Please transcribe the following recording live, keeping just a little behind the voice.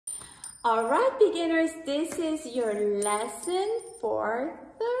All right, beginners, this is your lesson for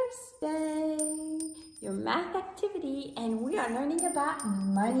Thursday, your math activity, and we are learning about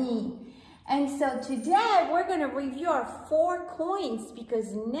money. And so today we're going to review our 4 coins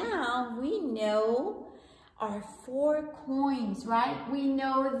because now we know our 4 coins, right? We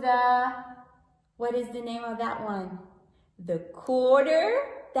know what is the name of that one? The quarter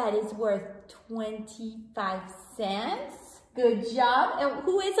that is worth 25 cents. Good job. And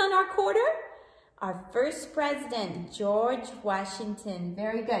who is on our quarter? Our first president, George Washington.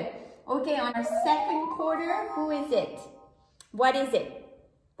 Very good. Okay, on our second quarter, who is it? What is it?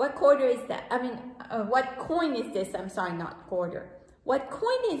 What quarter is that? What coin is this? I'm sorry, not quarter. What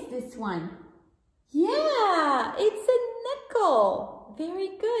coin is this one? Yeah, it's a nickel.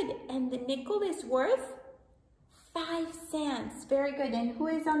 Very good. And the nickel is worth 5 cents. Very good. And who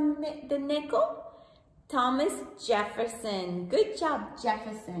is on the nickel? Thomas Jefferson. Good job,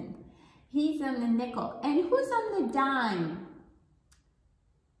 Jefferson. He's on the nickel. And who's on the dime?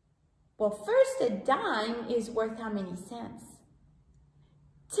 Well, first, a dime is worth how many cents?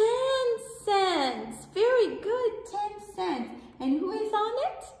 10 cents. Very good, 10 cents. And who is on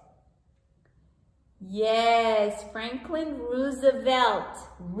it? Yes, Franklin Roosevelt.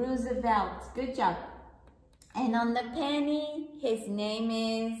 Roosevelt. Good job. And on the penny, his name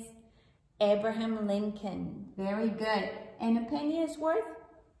is Abraham Lincoln. Very good. And a penny is worth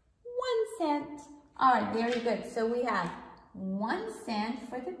 1 cent. All right, very good. So we have 1 cent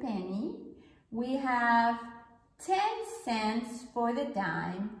for the penny. We have 10 cents for the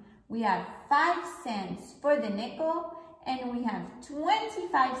dime. We have 5 cents for the nickel. And we have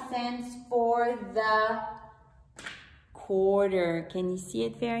 25 cents for the quarter. Can you see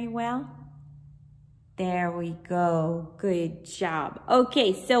it very well? There we go. Good job.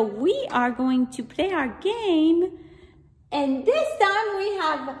 Okay, so we are going to play our game. And this time we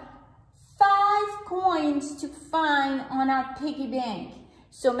have 5 coins to find on our piggy bank.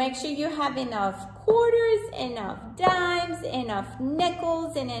 So make sure you have enough quarters, enough dimes, enough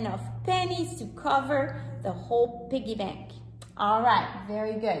nickels, and enough pennies to cover the whole piggy bank. All right,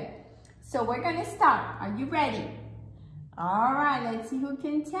 very good. So we're going to start. Are you ready? All right, let's see who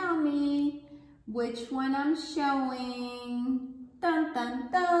can tell me which one I'm showing. Dun, dun,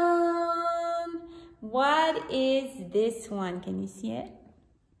 dun. What is this one? Can you see it?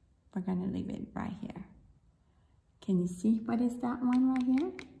 We're going to leave it right here. Can you see what is that one right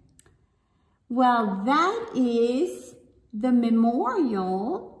here? Well, that is the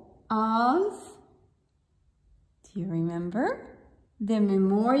memorial of, do you remember? The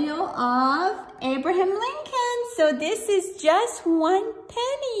memorial of Abraham Lincoln. So this is just 1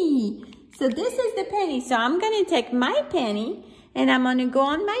 penny. So this is the penny. So I'm going to take my penny and I'm going to go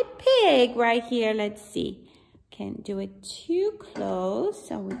on my pig right here. Let's see. Can't do it too close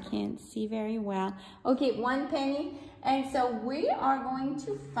so we can't see very well. Okay, 1 penny. And so we are going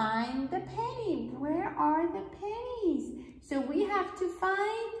to find the penny. Where are the pennies? So we have to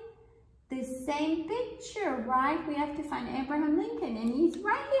find the same picture, right? We have to find Abraham Lincoln and he's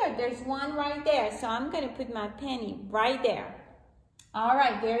right here. There's one right there. So I'm going to put my penny right there. All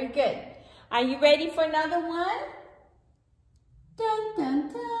right, very good. Are you ready for another one? Dun,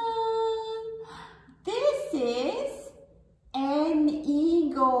 dun, dun. This is an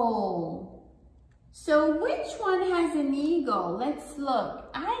eagle. So which one has an eagle? Let's look.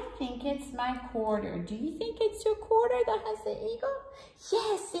 I think it's my quarter. Do you think it's your quarter that has the eagle?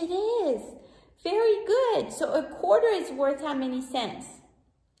 Yes, it is. Very good. So a quarter is worth how many cents?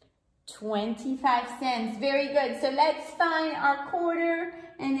 25 cents. Very good. So let's find our quarter.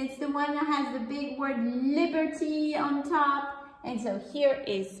 And it's the one that has the big word liberty on top. And so here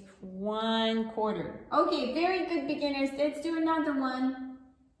is 1 quarter. Okay, very good, beginners. Let's do another one.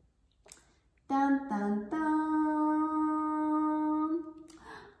 Dun, dun, dun.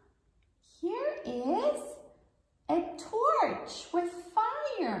 Here is a torch with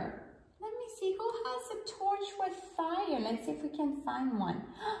fire. Let me see who has a torch with fire. Let's see if we can find one.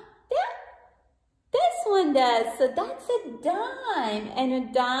 This one does. So that's a dime. And a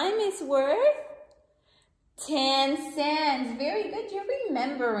dime is worth 10 cents. Very good. You're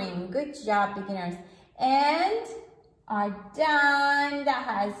remembering. Good job, beginners. And our dime that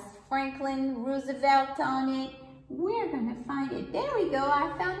has Franklin Roosevelt on it. We're going to find it. There we go.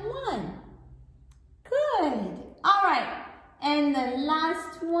 I found one. Good. All right. And the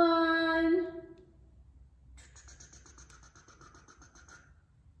last one.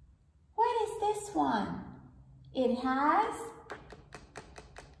 What is this one? It has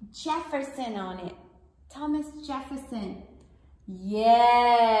Jefferson on it. Thomas Jefferson.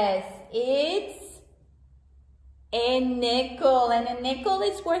 Yes, it's A nickel. And a nickel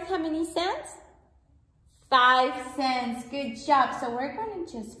is worth how many cents? 5 cents. Good job. So we're going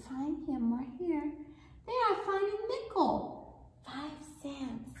to just find him right here. There, I find a nickel. 5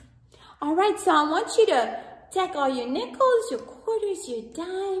 cents. All right, so I want you to take all your nickels, your quarters, your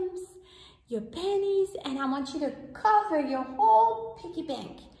dimes, your pennies, and I want you to cover your whole piggy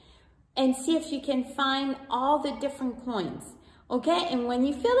bank and see if you can find all the different coins. Okay, and when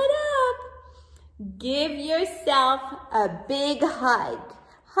you fill it up, give yourself a big hug.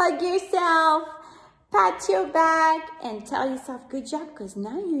 Hug yourself, pat your back, and tell yourself good job, because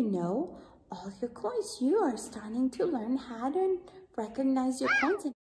now you know all your coins. You are starting to learn how to recognize your coins.